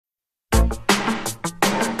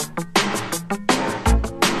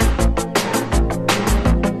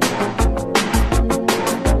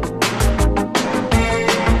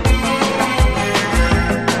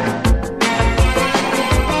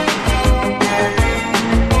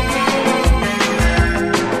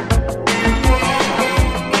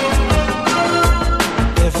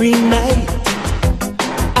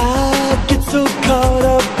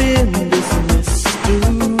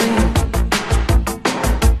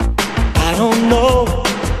know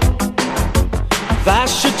if I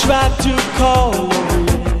should try to call or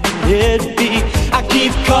let it be. I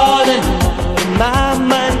keep calling out in my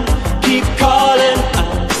mind, keep calling,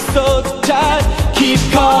 I'm so tired. Keep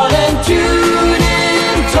calling, tune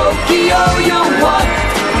in Tokyo, you're what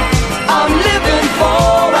I'm living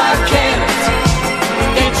for. I can't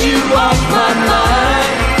get you off my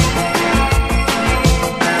mind.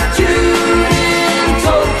 Tune in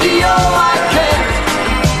Tokyo, I can't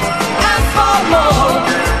ask for more.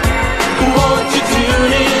 Won't you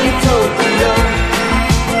tune in Tokyo?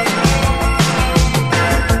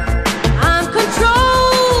 I'm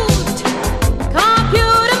controlled,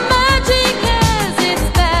 computer magic has its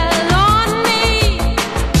spell on me.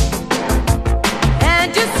 And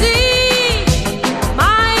you see,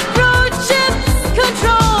 microchips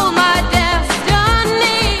control my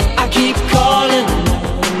destiny. I keep calling,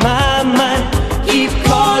 my mind, keep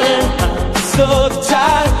calling, I'm so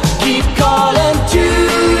tired. Keep calling,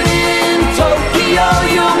 tune in Tokyo,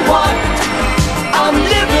 you're what I'm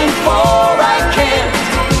living for. I can't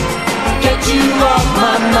get you off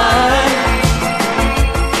my mind.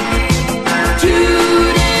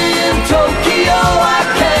 Tune in Tokyo, I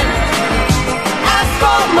can't ask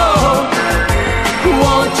for more.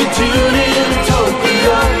 Won't you tune in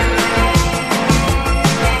Tokyo?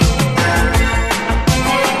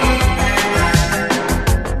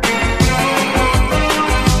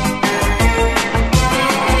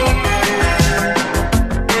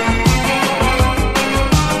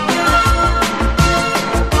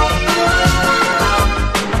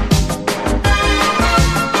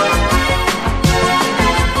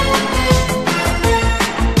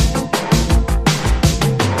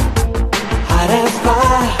 Hot as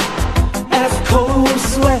fire, as cold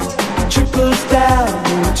sweat trickles down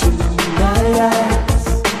into my eyes.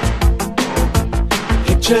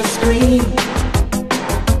 Picture screen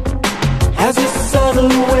has a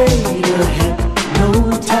subtle way to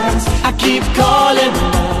hypnotize. I keep calling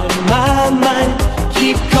out of my mind,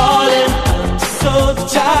 keep calling, I'm so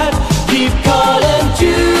tired. Keep calling,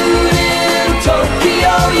 tune in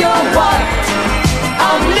Tokyo, you're what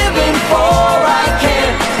I'm living for. I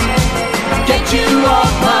can't get you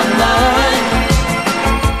off my mind.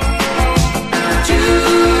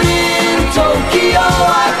 Tune in Tokyo,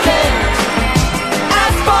 I can't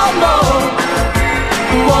ask for more.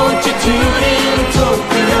 Won't you tune in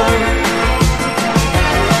Tokyo?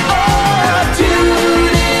 Oh,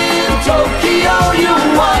 tune in Tokyo, you're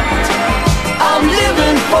what I'm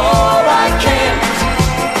living for. I can't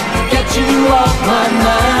get you off my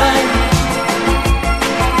mind.